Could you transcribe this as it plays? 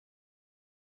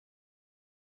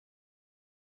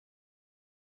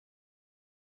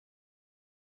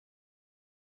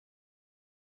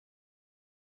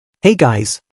Hey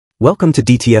guys! Welcome to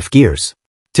DTF Gears.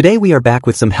 Today we are back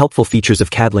with some helpful features of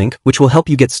Cadlink which will help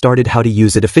you get started how to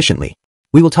use it efficiently.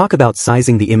 We will talk about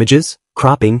sizing the images,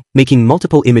 cropping, making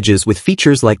multiple images with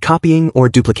features like copying or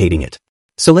duplicating it.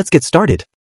 So let's get started.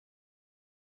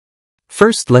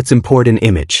 First, let's import an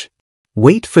image.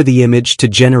 Wait for the image to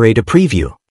generate a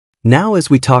preview. Now,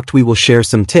 as we talked, we will share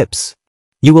some tips.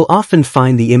 You will often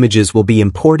find the images will be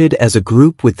imported as a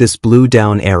group with this blue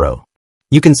down arrow.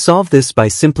 You can solve this by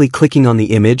simply clicking on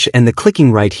the image and the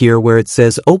clicking right here where it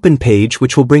says Open Page,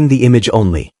 which will bring the image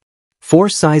only. For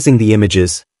sizing the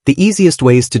images, the easiest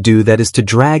ways to do that is to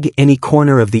drag any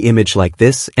corner of the image like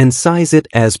this and size it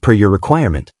as per your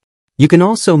requirement. You can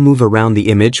also move around the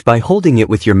image by holding it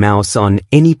with your mouse on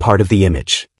any part of the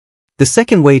image. The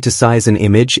second way to size an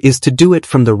image is to do it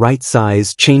from the right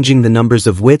size, changing the numbers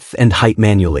of width and height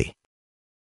manually.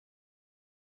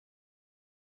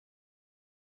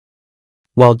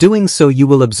 While doing so, you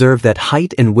will observe that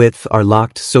height and width are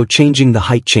locked, so changing the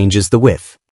height changes the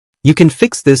width. You can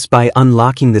fix this by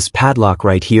unlocking this padlock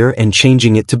right here and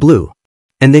changing it to blue.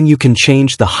 And then you can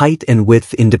change the height and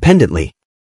width independently.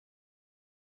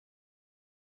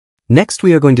 Next,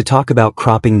 we are going to talk about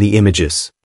cropping the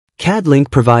images.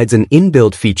 Cadlink provides an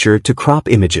inbuilt feature to crop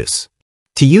images.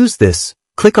 To use this,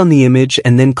 click on the image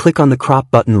and then click on the crop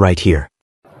button right here.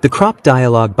 The crop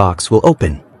dialog box will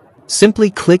open. Simply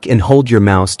click and hold your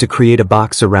mouse to create a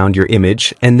box around your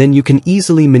image, and then you can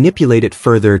easily manipulate it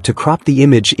further to crop the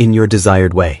image in your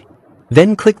desired way.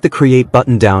 Then click the Create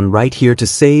button down right here to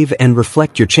save and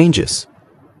reflect your changes.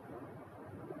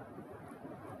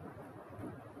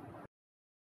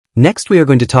 Next, we are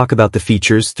going to talk about the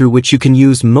features through which you can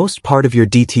use most part of your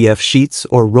DTF sheets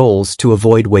or rolls to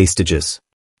avoid wastages.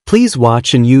 Please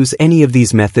watch and use any of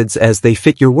these methods as they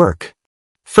fit your work.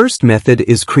 First method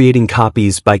is creating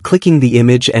copies by clicking the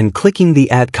image and clicking the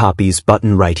Add Copies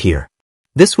button right here.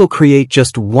 This will create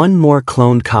just one more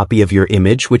cloned copy of your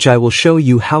image, which I will show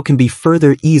you how can be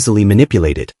further easily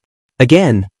manipulated.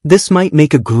 Again, this might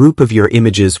make a group of your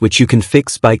images, which you can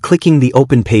fix by clicking the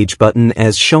Open Page button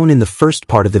as shown in the first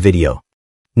part of the video.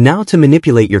 Now, to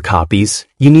manipulate your copies,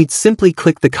 you need simply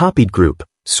click the copied group,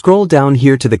 scroll down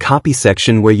here to the copy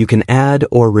section where you can add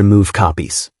or remove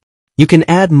copies. You can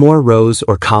add more rows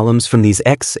or columns from these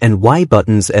X and Y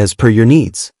buttons as per your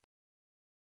needs.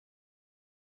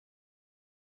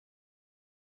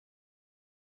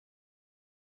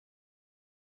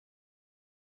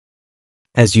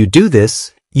 As you do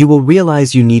this, you will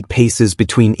realize you need spaces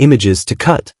between images to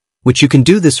cut, which you can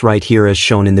do this right here as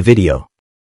shown in the video.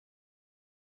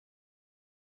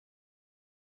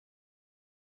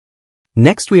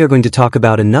 Next, we are going to talk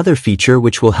about another feature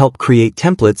which will help create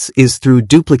templates is through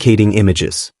duplicating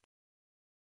images.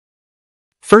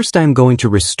 First, I'm going to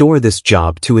restore this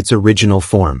job to its original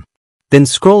form. Then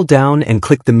scroll down and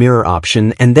click the mirror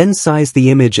option and then size the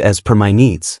image as per my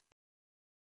needs.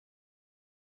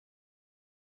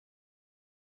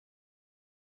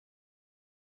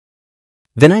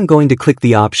 Then I'm going to click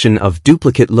the option of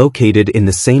duplicate located in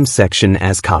the same section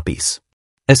as copies.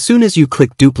 As soon as you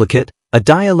click duplicate, a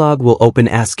dialog will open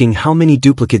asking how many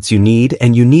duplicates you need,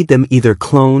 and you need them either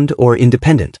cloned or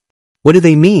independent. What do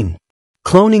they mean?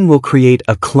 Cloning will create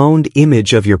a cloned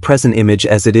image of your present image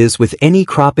as it is with any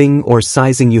cropping or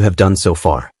sizing you have done so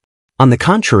far. On the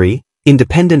contrary,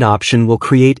 independent option will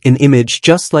create an image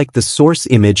just like the source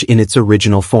image in its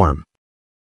original form.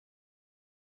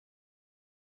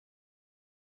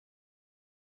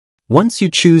 Once you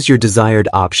choose your desired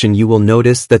option, you will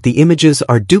notice that the images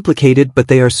are duplicated, but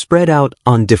they are spread out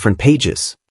on different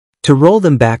pages. To roll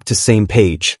them back to same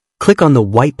page, click on the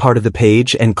white part of the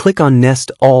page and click on Nest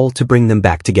All to bring them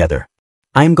back together.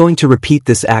 I am going to repeat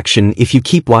this action if you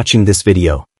keep watching this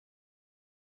video.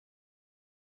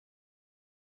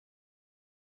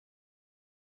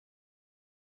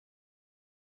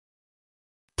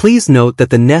 Please note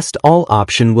that the Nest All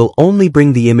option will only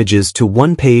bring the images to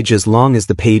one page as long as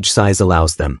the page size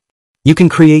allows them. You can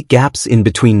create gaps in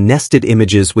between nested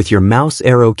images with your mouse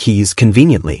arrow keys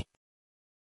conveniently.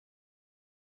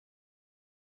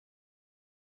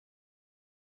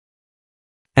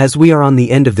 As we are on the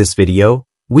end of this video,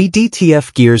 we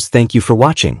DTF Gears thank you for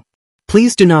watching.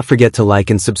 Please do not forget to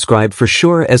like and subscribe for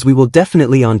sure, as we will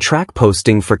definitely on track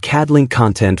posting for Cadlink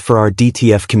content for our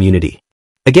DTF community.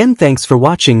 Again, thanks for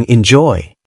watching.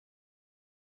 Enjoy!